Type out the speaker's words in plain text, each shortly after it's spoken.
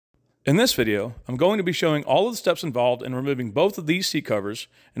In this video, I'm going to be showing all of the steps involved in removing both of these seat covers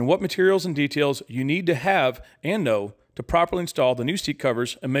and what materials and details you need to have and know to properly install the new seat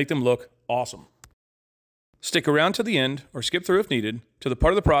covers and make them look awesome. Stick around to the end, or skip through if needed, to the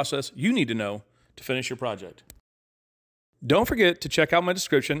part of the process you need to know to finish your project. Don't forget to check out my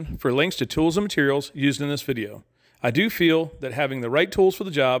description for links to tools and materials used in this video. I do feel that having the right tools for the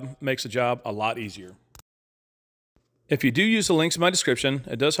job makes the job a lot easier. If you do use the links in my description,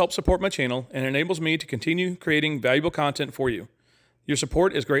 it does help support my channel and enables me to continue creating valuable content for you. Your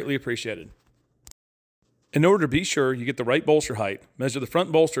support is greatly appreciated. In order to be sure you get the right bolster height, measure the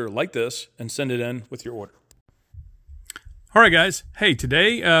front bolster like this and send it in with your order. All right, guys. Hey,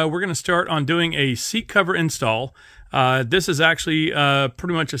 today we're going to start on doing a seat cover install. This is actually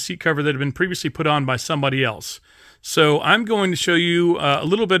pretty much a seat cover that had been previously put on by somebody else. So I'm going to show you a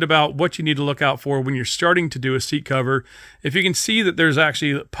little bit about what you need to look out for when you're starting to do a seat cover. If you can see that there's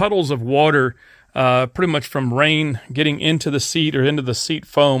actually puddles of water pretty much from rain getting into the seat or into the seat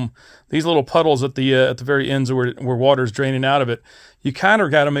foam, these little puddles at the very ends where water's draining out of it, you kind of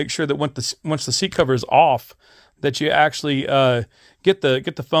got to make sure that once the seat cover is off, that you actually get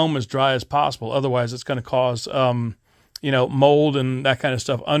the foam as dry as possible. Otherwise, it's going to cause mold and that kind of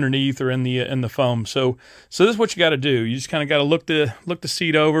stuff underneath or in the foam. So this is what you got to do. You just kind of got to look the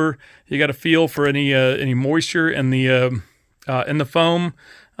seat over. You got to feel for any moisture in the foam.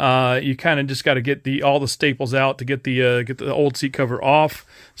 You kind of just got to get all the staples out to get the old seat cover off.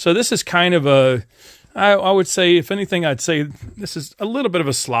 So this is kind of I would say, if anything, I'd say this is a little bit of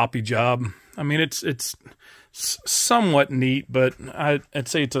a sloppy job. I mean, it's somewhat neat, but I'd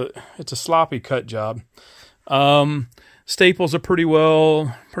say it's a sloppy cut job. Staples are pretty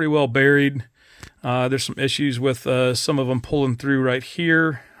well buried. There's some issues with some of them pulling through right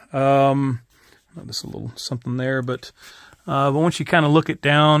here. There's a little something there, but once you kind of look it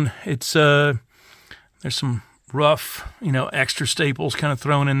down, it's there's some rough, extra staples kind of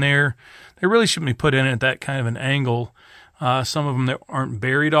thrown in there. They really shouldn't be put in at that kind of an angle. Some of them that aren't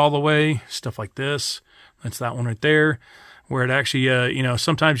buried all the way, stuff like this. That's that one right there, where it actually,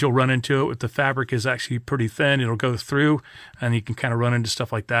 sometimes you'll run into it if the fabric is actually pretty thin. It'll go through, and you can kind of run into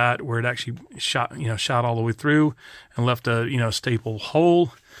stuff like that, where it actually shot all the way through and left a, staple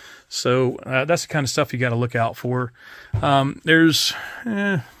hole. So that's the kind of stuff you got to look out for. There's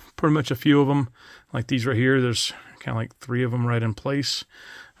pretty much a few of them, like these right here. There's kind of like 3 of them right in place,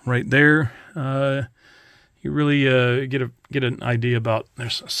 right there. You really get an idea about.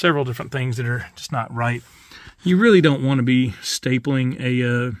 There's several different things that are just not right. You really don't want to be stapling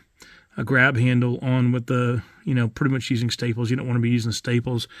a grab handle on with the, pretty much using staples. You don't want to be using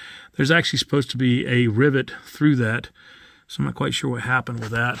staples. There's actually supposed to be a rivet through that, so I'm not quite sure what happened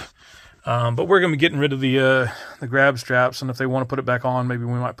with that. But we're going to be getting rid of the grab straps, and if they want to put it back on, maybe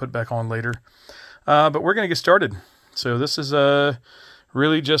we might put it back on later. But we're going to get started. So this is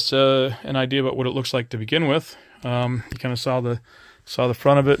really just an idea about what it looks like to begin with. You kind of saw the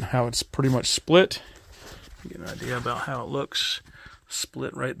front of it, how it's pretty much split. Get an idea about how it looks.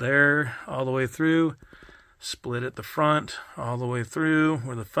 Split right there, all the way through. Split at the front, all the way through,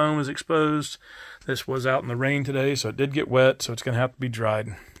 where the foam is exposed. This was out in the rain today, so it did get wet, so it's going to have to be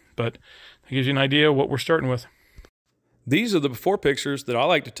dried. But that gives you an idea of what we're starting with. These are the before pictures that I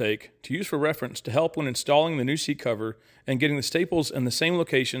like to take to use for reference to help when installing the new seat cover and getting the staples in the same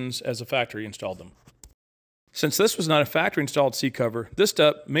locations as the factory installed them. Since this was not a factory installed seat cover, this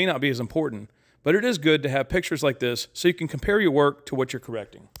step may not be as important, but it is good to have pictures like this so you can compare your work to what you're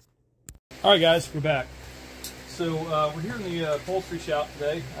correcting. All right, guys, we're back. So we're here in the upholstery shop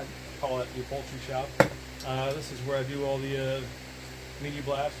today. I call it the upholstery shop. This is where I do all the media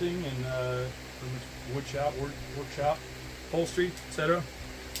blasting and pretty much wood shop, workshop, upholstery, etc.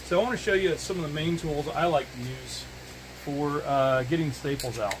 So I want to show you some of the main tools I like to use for getting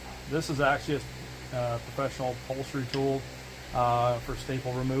staples out. This is actually a professional upholstery tool for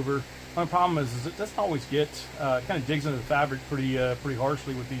staple remover. My problem is it doesn't always get, it kind of digs into the fabric pretty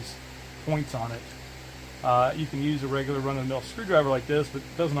harshly with these points on it. You can use a regular run-of-the-mill screwdriver like this, but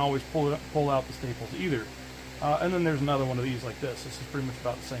it doesn't always pull out the staples either. And then there's another one of these like this. This is pretty much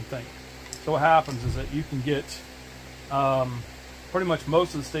about the same thing. So what happens is that you can get pretty much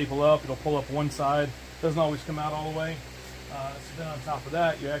most of the staple up. It'll pull up one side. Doesn't always come out all the way. So then on top of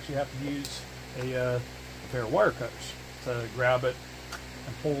that, you actually have to use a pair of wire cutters to grab it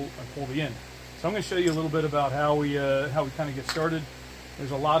and pull the end. So I'm going to show you a little bit about how we kind of get started.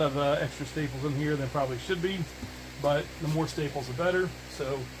 There's a lot of extra staples in here than probably should be, but the more staples the better.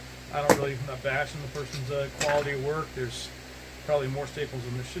 So I'm not bashing the person's quality of work. There's probably more staples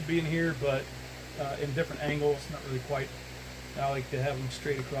than there should be in here, but in different angles, not really quite I like to have them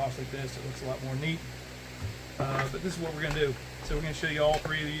straight across like this. It looks a lot more neat. But this is what we're going to do. So we're going to show you all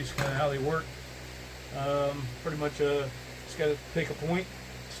three of these, kind of how they work. Pretty much just got to pick a point,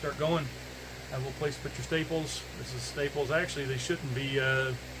 start going. Have a little place to put your staples. This is staples. Actually, they shouldn't be,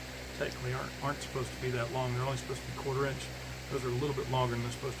 technically aren't supposed to be that long. They're only supposed to be 1/4 inch. Those are a little bit longer than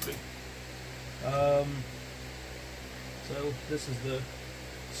they're supposed to be. So this is the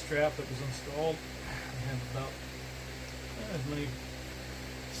strap that was installed. I have about as many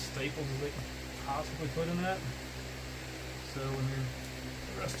staples as they can possibly put in that. So when they're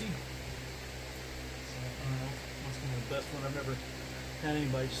rusty, so I don't know what's going to be the best one. I've never had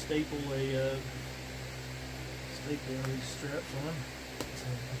anybody staple one of these straps on. So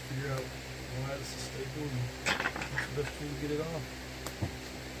I figure out why this is stapled and what's the best tool to get it off.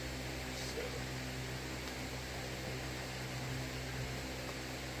 So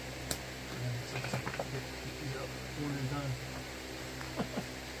get these out one at a time.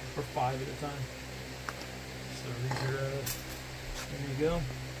 Or 5 at a time. So these are there you go.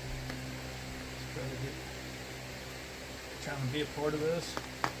 Just trying to be a part of this.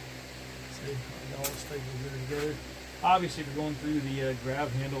 See, all the staples there together. Obviously, if you're going through the grab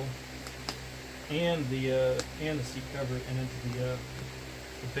handle and the seat cover and into the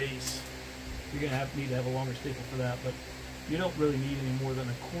base, you're gonna need to have a longer staple for that. But you don't really need any more than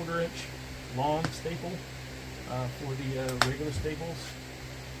a 1/4 inch long staple for the regular staples.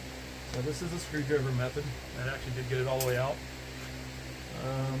 So this is a screwdriver method. That actually did get it all the way out.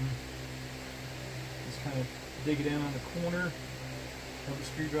 Just kind of dig it in on the corner of the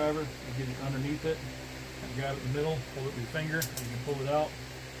screwdriver and get it underneath it. And grab it in the middle, pull it with your finger, and you can pull it out.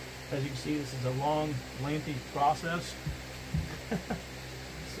 As you can see, this is a long, lengthy process.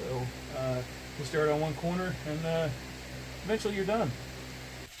 So we'll start on one corner and eventually you're done.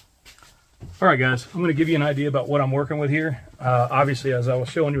 Alright guys, I'm going to give you an idea about what I'm working with here. Obviously, as I was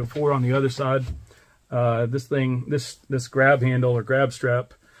showing you before on the other side, this grab handle or grab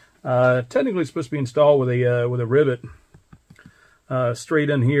strap, technically it's supposed to be installed with a rivet straight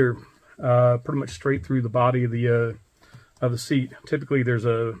in here, pretty much straight through the body of the seat. Typically there's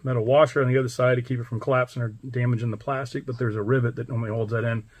a metal washer on the other side to keep it from collapsing or damaging the plastic, but there's a rivet that normally holds that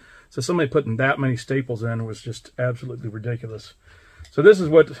in. So somebody putting that many staples in was just absolutely ridiculous. So this is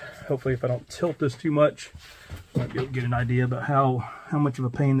what, hopefully if I don't tilt this too much, you might be able to get an idea about how much of a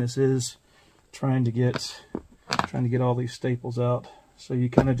pain this is trying to get all these staples out. So you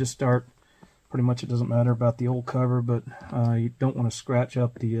kind of just start, pretty much it doesn't matter about the old cover, but you don't want to scratch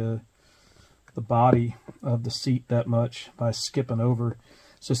up the body of the seat that much by skipping over.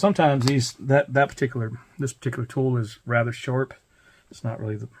 So sometimes this particular tool is rather sharp. It's not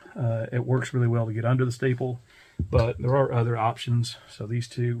really it works really well to get under the staple, but there are other options. So these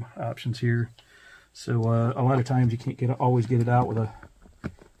two options here. So a lot of times you can't always get it out with a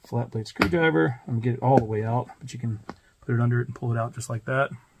flat blade screwdriver and get it all the way out, but you can put it under it and pull it out just like that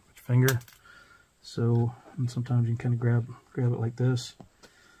with your finger. So, and sometimes you can kind of grab it like this.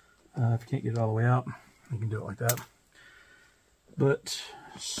 If you can't get it all the way out, you can do it like that. But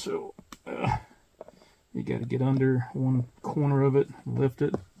so you got to get under one corner of it, lift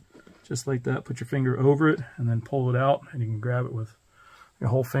it just like that, put your finger over it, and then pull it out, and you can grab it with your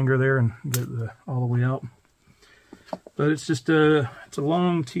whole finger there and get it all the way out. But it's just it's a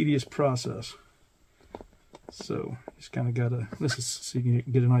long, tedious process. So just kind of gotta, this is so you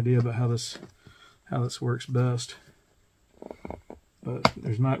can get an idea about how this works best. But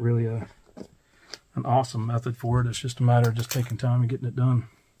there's not really an awesome method for it. It's just a matter of just taking time and getting it done.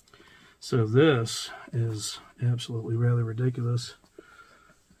 So this is absolutely rather ridiculous.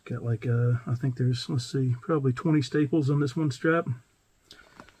 Got like I think there's, let's see, probably 20 staples on this one strap.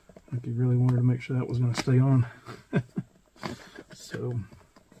 I think he really wanted to make sure that was going to stay on. So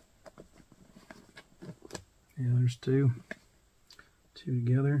yeah, there's two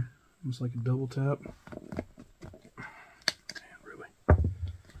together, almost like a double tap.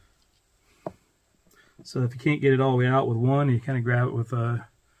 So if you can't get it all the way out with one, you kind of grab it with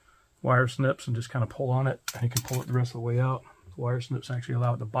wire snips and just kind of pull on it, and you can pull it the rest of the way out. The wire snips actually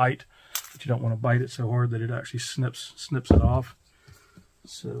allow it to bite, but you don't want to bite it so hard that it actually snips it off.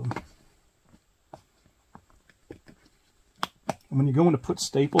 So when you're going to put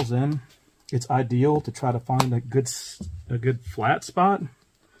staples in, it's ideal to try to find a good flat spot,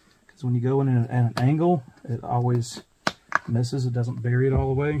 because when you go in at an angle, it always misses. It doesn't bury it all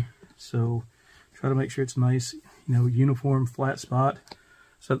the way. So try to make sure it's nice, uniform flat spot,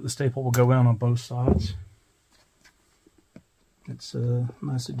 so that the staple will go in on both sides. It's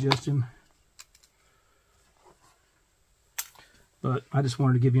my suggestion. But I just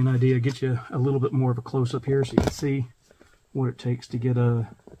wanted to give you an idea, get you a little bit more of a close-up here so you can see what it takes to get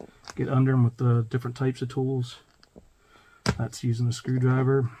under them with the different types of tools. That's using a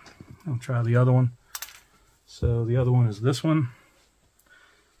screwdriver. I'll try the other one. So the other one is this one,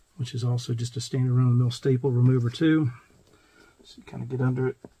 which is also just a standard run-of-the-mill staple remover too. So you kind of get under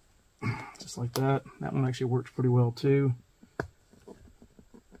it just like that. That one actually works pretty well too.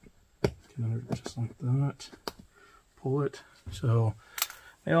 Get under it just like that. Pull it. So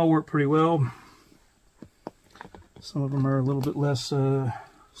they all work pretty well. Some of them are a little bit less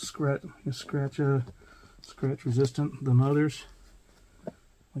scratch resistant than others.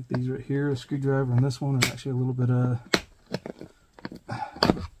 Like these right here, a screwdriver and this one are actually a little bit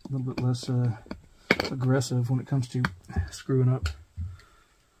less aggressive when it comes to screwing up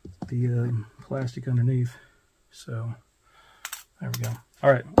the plastic underneath. So there we go.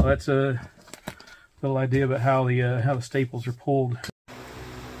 All right, well, that's a little idea about how the staples are pulled.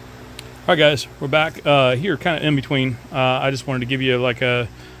 All right, guys, we're back here, kind of in between. I just wanted to give you like a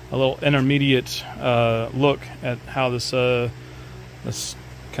little intermediate look at how this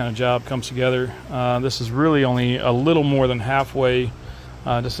kind of job comes together. This is really only a little more than halfway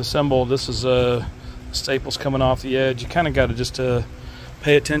disassembled. This is staples coming off the edge. You kind of got to just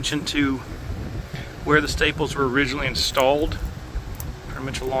pay attention to where the staples were originally installed, pretty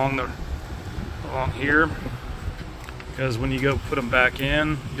much along here, because when you go put them back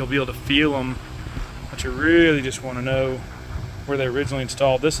in, you'll be able to feel them, but you really just want to know where they originally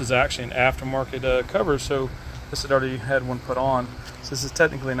installed. This is actually an aftermarket cover, so this had already had one put on. So this is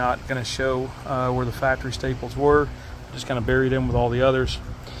technically not going to show where the factory staples were. Just kind of buried in with all the others.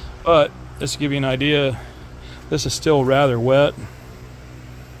 But just to give you an idea, this is still rather wet.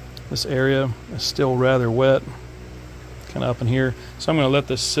 This area is still rather wet, kind of up in here. So I'm going to let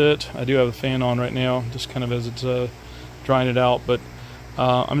this sit. I do have the fan on right now, just kind of as it's drying it out. But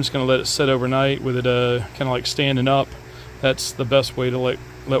I'm just going to let it sit overnight with it kind of like standing up. That's the best way to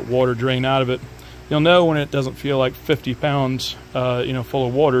let water drain out of it. You'll know when it doesn't feel like 50 pounds, full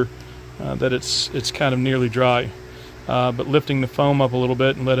of water, that it's kind of nearly dry. But lifting the foam up a little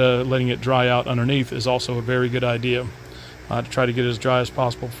bit and letting it dry out underneath is also a very good idea to try to get it as dry as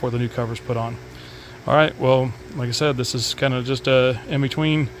possible before the new cover's put on. All right, well, like I said, this is kind of just in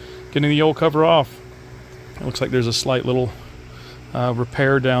between getting the old cover off. It looks like there's a slight little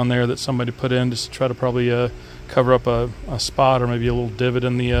repair down there that somebody put in just to try to probably cover up a spot or maybe a little divot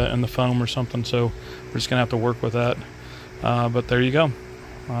in the foam or something. So we're just gonna have to work with that. But there you go.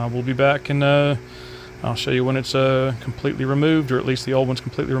 We'll be back and I'll show you when it's completely removed, or at least the old one's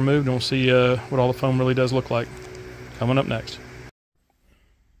completely removed, and we'll see what all the foam really does look like. Coming up next.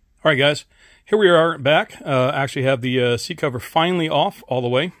 All right, guys, here we are back. Actually have the seat cover finally off all the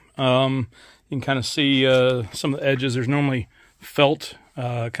way. You can kind of see some of the edges. There's normally felt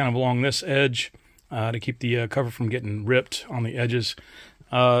kind of along this edge to keep the cover from getting ripped on the edges.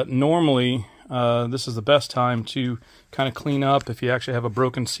 Normally, this is the best time to kind of clean up if you actually have a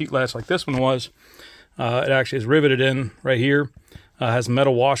broken seat latch like this one was. It actually is riveted in right here. Has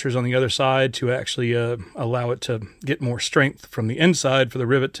metal washers on the other side to actually allow it to get more strength from the inside for the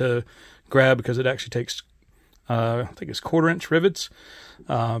rivet to grab, because it actually takes, I think it's 1/4 inch rivets,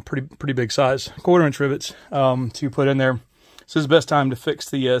 pretty big size, 1/4 inch rivets to put in there. So this is the best time to fix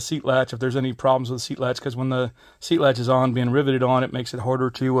the seat latch if there's any problems with the seat latch, because when the seat latch is on, being riveted on, it makes it harder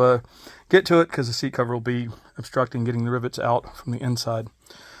to get to it, because the seat cover will be obstructing getting the rivets out from the inside.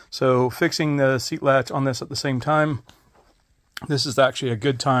 So fixing the seat latch on this at the same time, this is actually a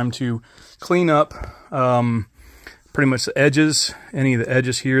good time to clean up pretty much the edges, any of the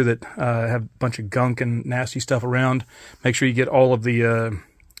edges here that have a bunch of gunk and nasty stuff around. Make sure you get all the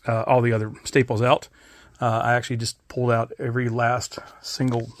other staples out. I actually just pulled out every last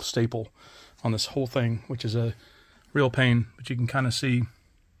single staple on this whole thing, which is a real pain, but you can kind of see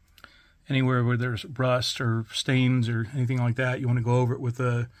anywhere where there's rust or stains or anything like that. You want to go over it with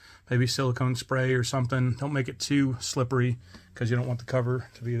maybe silicone spray or something. Don't make it too slippery, because you don't want the cover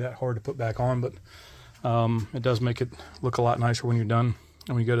to be that hard to put back on, but it does make it look a lot nicer when you're done.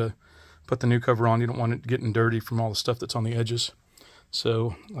 And when you go to put the new cover on, you don't want it getting dirty from all the stuff that's on the edges.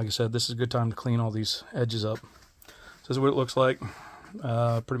 So, like I said, this is a good time to clean all these edges up. So this is what it looks like,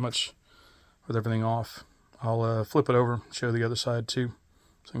 pretty much with everything off. I'll flip it over, show the other side too,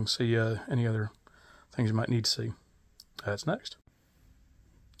 so you can see any other things you might need to see. That's next.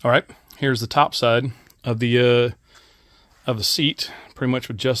 All right, here's the top side of the seat, pretty much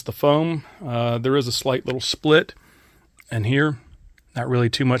with just the foam. There is a slight little split in here. Not really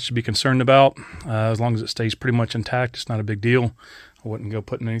too much to be concerned about. As long as it stays pretty much intact, it's not a big deal. I wouldn't go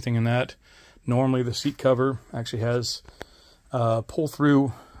putting anything in that. Normally the seat cover actually has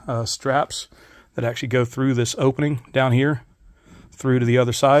pull-through straps that actually go through this opening down here through to the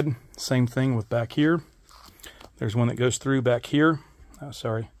other side. Same thing with back here. There's one that goes through back here.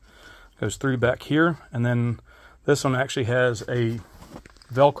 Goes through back here. And then this one actually has a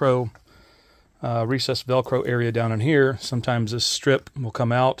Velcro, recessed Velcro area down in here. Sometimes this strip will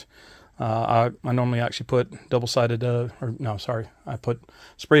come out. I normally actually put double-sided, I put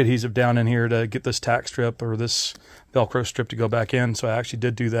spray adhesive down in here to get this tack strip or this Velcro strip to go back in. So I actually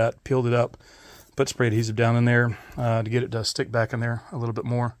did do that, peeled it up, put spray adhesive down in there to get it to stick back in there a little bit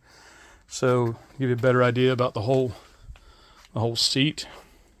more. So give you a better idea about the whole seat.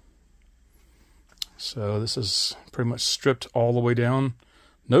 So this is pretty much stripped all the way down.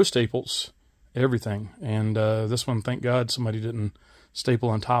 No staples, everything. And this one, thank God, somebody didn't staple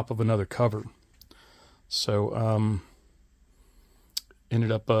on top of another cover. So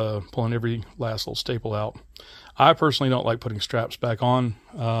ended up pulling every last little staple out. I personally don't like putting straps back on,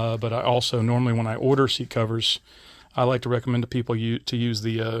 but I also normally when I order seat covers, I like to recommend to people to use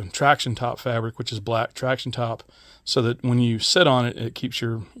the traction top fabric, which is black traction top, so that when you sit on it, it keeps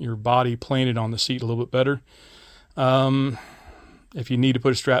your body planted on the seat a little bit better. If you need to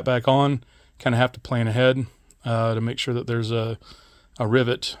put a strap back on, kind of have to plan ahead to make sure that there's a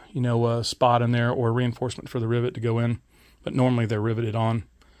rivet, spot in there or a reinforcement for the rivet to go in. But normally they're riveted on,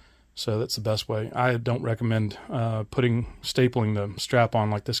 so that's the best way. I don't recommend stapling the strap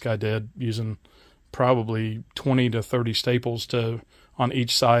on like this guy did, using probably 20 to 30 staples on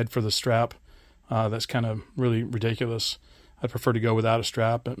each side for the strap. That's kind of really ridiculous. I prefer to go without a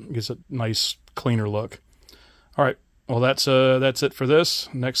strap. It gives a nice, cleaner look. All right. Well, that's it for this.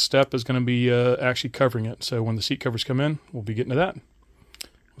 Next step is going to be actually covering it. So when the seat covers come in, we'll be getting to that.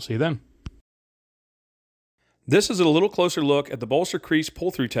 We'll see you then. This is a little closer look at the bolster crease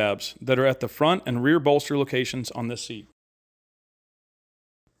pull-through tabs that are at the front and rear bolster locations on this seat.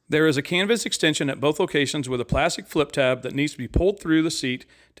 There is a canvas extension at both locations with a plastic flip tab that needs to be pulled through the seat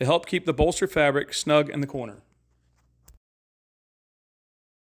to help keep the bolster fabric snug in the corner.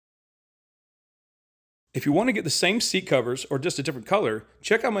 If you want to get the same seat covers or just a different color,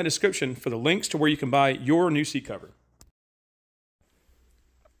 check out my description for the links to where you can buy your new seat cover.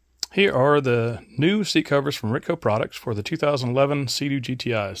 Here are the new seat covers from Ritco Products for the 2011 Sea-Doo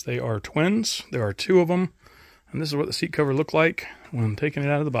GTIs. They are twins. There are two of them. And this is what the seat cover looked like when taking it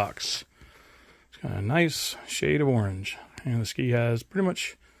out of the box. It's got a nice shade of orange. And the ski has pretty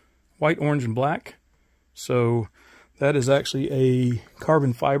much white, orange, and black. So that is actually a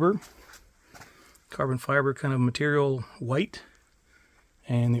carbon fiber kind of material, white.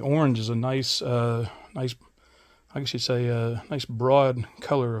 And the orange is a nice, I guess you'd say a nice broad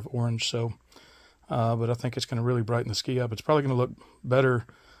color of orange. So, but I think it's going to really brighten the ski up. It's probably going to look better.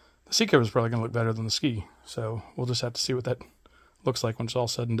 The seat cover is probably going to look better than the ski. So we'll just have to see what that looks like when it's all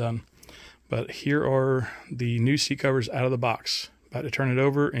said and done. But here are the new seat covers out of the box. About to turn it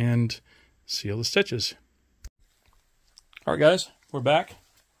over and seal the stitches. All right, guys, we're back.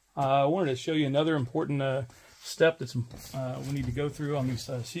 I wanted to show you another important step that's we need to go through on these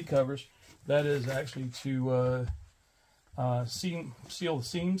seat covers. That is actually to seal the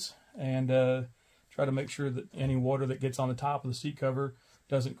seams and try to make sure that any water that gets on the top of the seat cover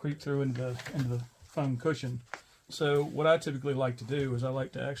doesn't creep through into the foam cushion. So what I typically like to do is I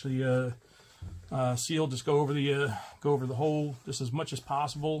like to actually seal, just go over the hole just as much as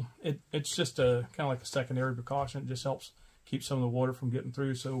possible. It's just kind of like a secondary precaution. It just helps keep some of the water from getting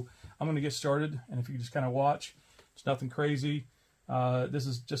through. So I'm going to get started, and if you just kind of watch, it's nothing crazy. This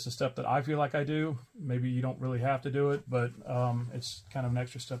is just a step that I feel like I do. Maybe you don't really have to do it, but it's kind of an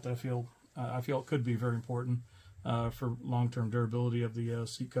extra step that I feel it could be very important for long-term durability of the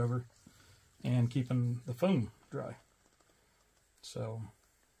seat cover and keeping the foam dry. So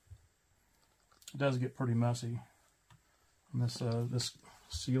it does get pretty messy. And this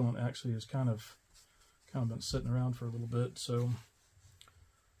sealant actually is kind of been sitting around for a little bit, so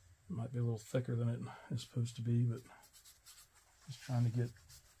it might be a little thicker than it is supposed to be, but just trying to get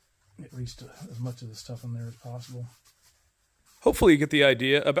at least as much of the stuff in there as possible. Hopefully you get the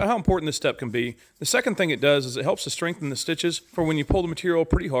idea about how important this step can be. The second thing it does is it helps to strengthen the stitches for when you pull the material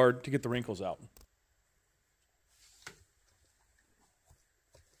pretty hard to get the wrinkles out.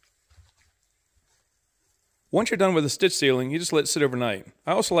 Once you're done with the stitch sealing, you just let it sit overnight.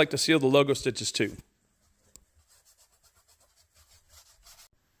 I also like to seal the logo stitches too.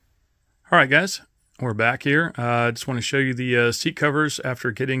 All right, guys, we're back here. I just want to show you the seat covers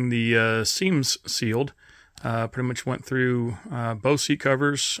after getting the seams sealed. Pretty much went through both seat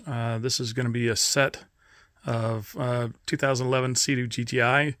covers. This is going to be a set of 2011 Sea-Doo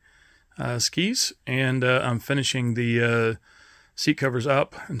GTI skis, and I'm finishing the seat covers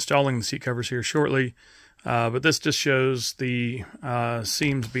up, installing the seat covers here shortly. But this just shows the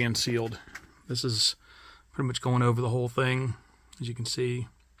seams being sealed. This is pretty much going over the whole thing, as you can see,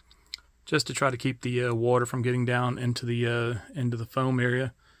 just to try to keep the water from getting down into the foam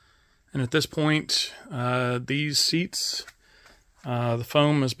area. And at this point, these seats, the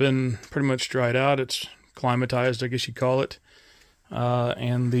foam has been pretty much dried out. It's climatized, I guess you'd call it.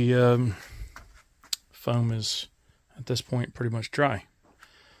 And the foam is, at this point, pretty much dry.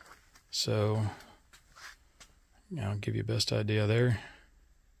 So, I'll give you a best idea there.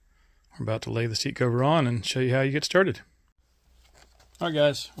 We're about to lay the seat cover on and show you how you get started. All right,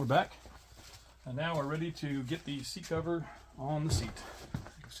 guys, we're back. And now we're ready to get the seat cover on the seat.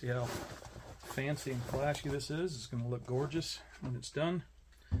 You can see how fancy and flashy this is. It's going to look gorgeous when it's done.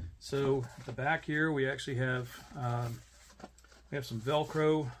 So at the back here, we actually have some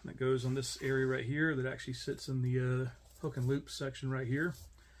Velcro that goes on this area right here that actually sits in the hook and loop section right here.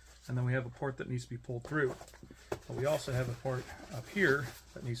 And then we have a part that needs to be pulled through. But we also have a part up here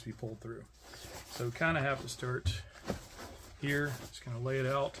that needs to be pulled through. So we kind of have to start here, just kind of lay it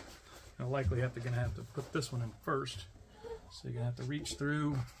out. You're likely have to put this one in first. So you're going to have to reach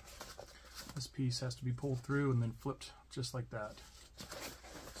through. This piece has to be pulled through and then flipped just like that.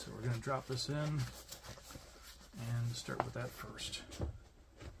 So we're going to drop this in and start with that first. And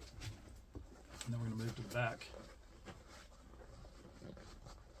then we're going to move to the back.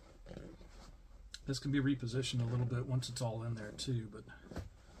 This can be repositioned a little bit once it's all in there too, but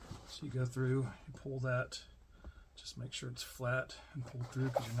so you go through, you pull that, just make sure it's flat and pull through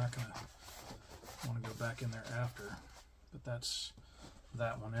because you're not going to want to go back in there after. But that's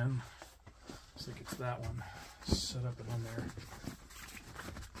that one in. So it gets that one set up and in there.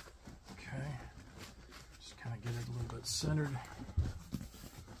 Okay, just kind of get it a little bit centered.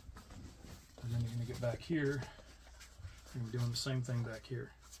 And then you're going to get back here, and we're doing the same thing back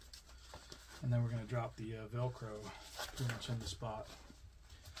here. And then we're going to drop the Velcro pretty much in the spot.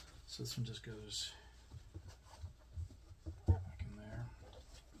 So this one just goes back in there.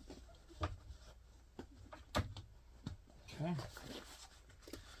 Okay.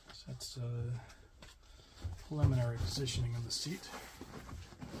 So that's preliminary positioning of the seat.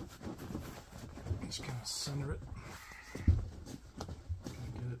 Just kind of center it.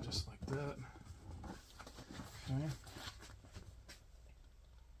 Get it just like that. Okay.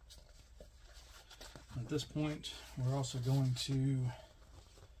 At this point, we're also going to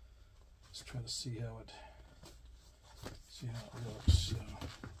just try to see how it looks. So,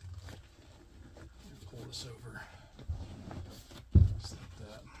 pull this over, just like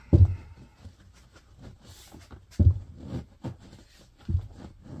that.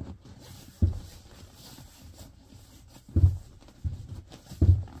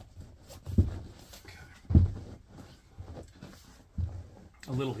 Okay.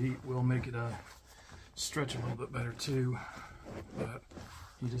 A little heat will make it stretch a little bit better too, but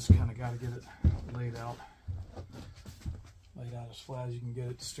you just kind of got to get it laid out as flat as you can get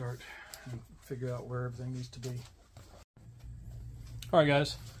it to start and figure out where everything needs to be. All right,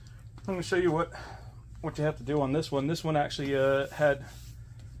 guys, I'm going to show you what you have to do on this one. This one actually had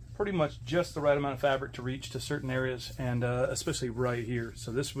pretty much just the right amount of fabric to reach to certain areas, and especially right here.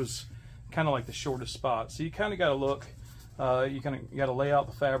 So this was kind of like the shortest spot. So you kind of got to look. You kind of got to lay out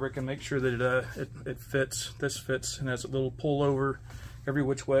the fabric and make sure that it fits. This fits and has a little pull over every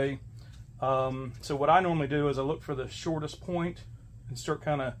which way. So what I normally do is I look for the shortest point and start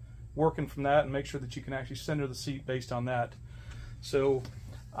kind of working from that and make sure that you can actually center the seat based on that. So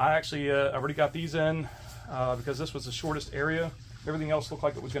I actually I already got these in because this was the shortest area. Everything else looked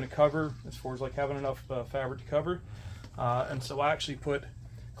like it was going to cover as far as like having enough fabric to cover. And so I actually put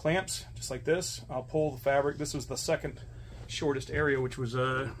clamps just like this. I'll pull the fabric. This was the second shortest area, which was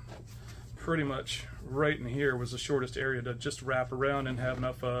pretty much right in here was the shortest area to just wrap around and have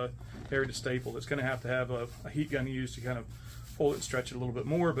enough area to staple. It's going to have a heat gun used to kind of pull it and stretch it a little bit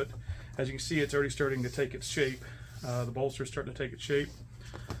more, but as you can see, it's already starting to take its shape. The bolster is starting to take its shape.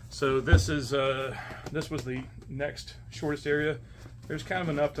 So this was the next shortest area. There's kind of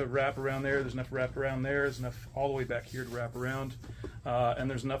enough to wrap around there. There's enough to wrap around there. There's enough all the way back here to wrap around, and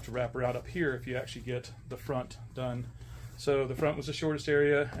there's enough to wrap around up here if you actually get the front done. So the front was the shortest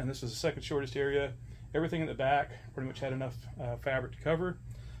area, and this is the second shortest area. Everything in the back pretty much had enough fabric to cover.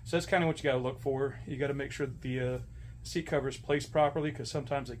 So that's kind of what you got to look for. You got to make sure that the seat cover is placed properly, because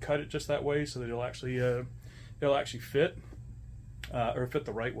sometimes they cut it just that way so that it'll actually fit or fit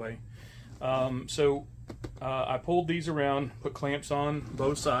the right way. I pulled these around, put clamps on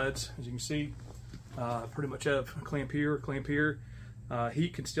both sides. As you can see, pretty much have a clamp here, a clamp here.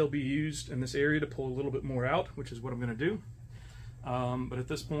 Heat can still be used in this area to pull a little bit more out, which is what I'm going to do. But at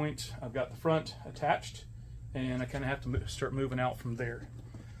this point, I've got the front attached, and I kind of have to start moving out from there.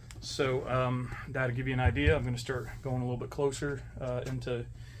 So that'll give you an idea. I'm going to start going a little bit closer into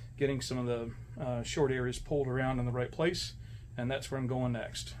getting some of the short areas pulled around in the right place, and that's where I'm going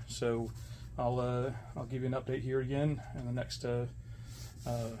next. So I'll give you an update here again in the next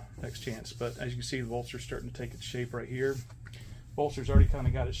chance. But as you can see, the bolster's starting to take its shape right here. Bolster's already kind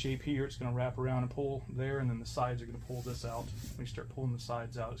of got its shape here. It's going to wrap around and pull there, and then the sides are going to pull this out. When you start pulling the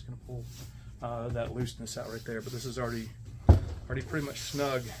sides out, it's going to pull that looseness out right there. But this is already pretty much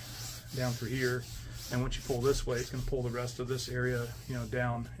snug down through here. And once you pull this way, it's going to pull the rest of this area,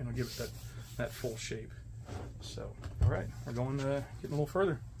 down, and it'll give it that full shape. So, all right, we're going getting a little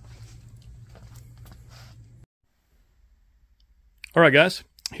further. All right, guys,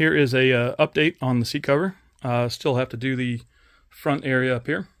 here is a update on the seat cover. Still have to do the front area up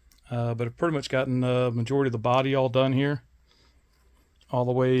here, but I've pretty much gotten the majority of the body all done here, all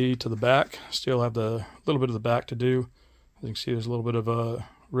the way to the back. Still have the little bit of the back to do. As you can see, there's a little bit of a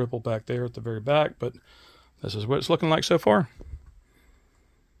ripple back there at the very back, but this is what it's looking like so far.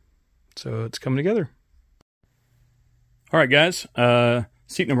 So it's coming together. All right, guys,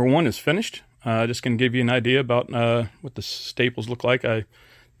 seat number 1 is finished. Just going to give you an idea about what the staples look like. I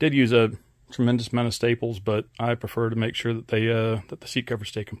did use a tremendous amount of staples, but I prefer to make sure that that the seat covers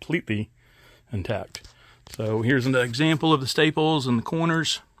stay completely intact. So here's an example of the staples in the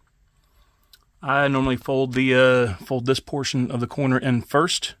corners. I normally fold this portion of the corner in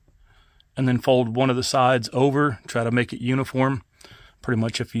first, and then fold one of the sides over. Try to make it uniform. Pretty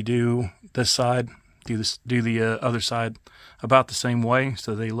much, if you do this side, do the other side about the same way,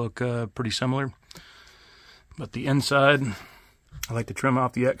 so they look pretty similar. But the inside, I like to trim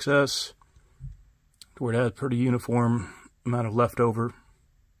off the excess to where it has a pretty uniform amount of leftover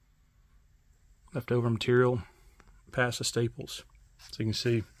material past the staples. So you can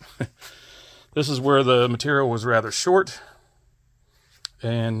see this is where the material was rather short,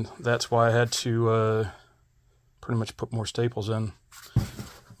 and that's why I had to pretty much put more staples in.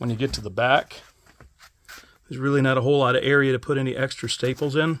 When you get to the back, there's really not a whole lot of area to put any extra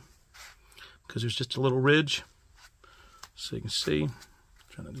staples in because there's just a little ridge. So you can see, I'm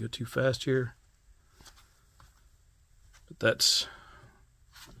trying not to go too fast here, but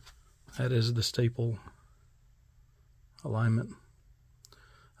that is the staple alignment.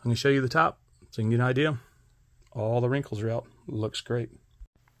 I'm going to show you the top so you can get an idea. All the wrinkles are out. Looks great.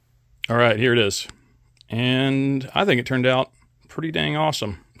 All right, here it is. And I think it turned out pretty dang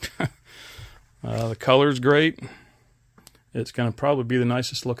awesome. The color's great. It's going to probably be the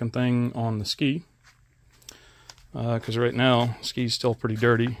nicest looking thing on the ski. Because right now, ski's still pretty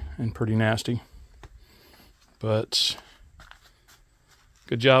dirty and pretty nasty. But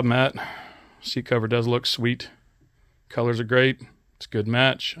good job, Matt. Seat cover does look sweet. Colors are great. It's a good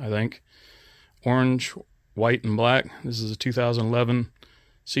match, I think. Orange, white, and black. This is a 2011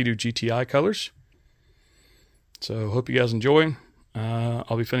 Sea-Doo GTI colors. So hope you guys enjoy.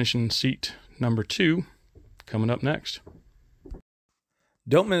 I'll be finishing seat number 2 coming up next.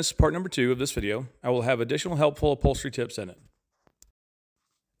 Don't miss part number 2 of this video. I will have additional helpful upholstery tips in it.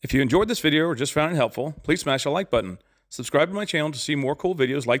 If you enjoyed this video or just found it helpful, please smash the like button. Subscribe to my channel to see more cool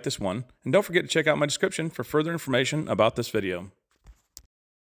videos like this one, and don't forget to check out my description for further information about this video.